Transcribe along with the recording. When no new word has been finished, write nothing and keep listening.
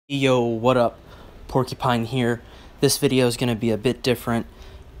Yo, what up? Porcupine here. This video is going to be a bit different,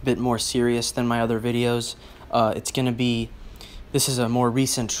 a bit more serious than my other videos. This is a more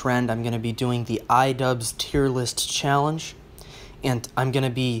recent trend. I'm going to be doing the iDubbbz tier list challenge, and I'm going to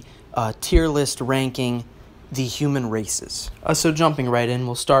be tier list ranking the human races. So jumping right in,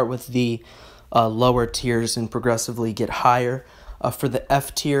 we'll start with the lower tiers and progressively get higher. For the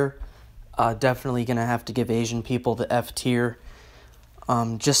F tier, definitely going to have to give Asian people the F tier.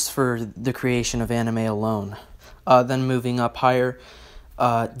 Just for the creation of anime alone. Then moving up higher,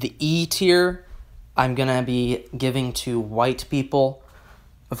 the E tier, I'm going to be giving to white people,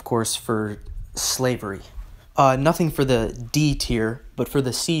 of course, for slavery. Nothing for the D tier, but for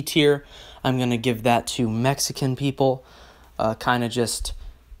the C tier, I'm going to give that to Mexican people. Kind of just,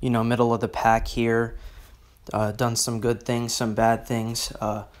 middle of the pack here. Done some good things, some bad things.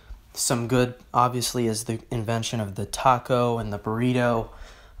 Some good, obviously, is the invention of the taco and the burrito.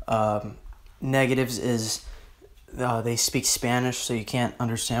 Negatives is they speak Spanish, so you can't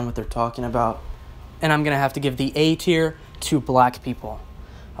understand what they're talking about. And I'm going to have to give the A tier to black people.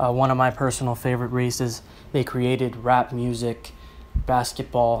 One of my personal favorite races. They created rap music,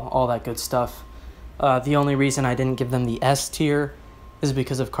 basketball, all that good stuff. The only reason I didn't give them the S tier is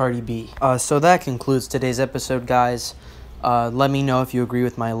because of Cardi B. So that concludes today's episode, guys. Let me know if you agree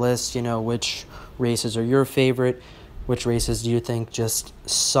with my list, which races are your favorite, which races do you think just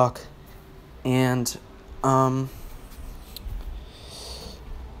suck, and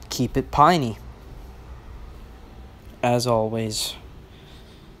keep it piney. As always,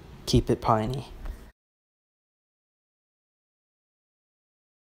 keep it piney.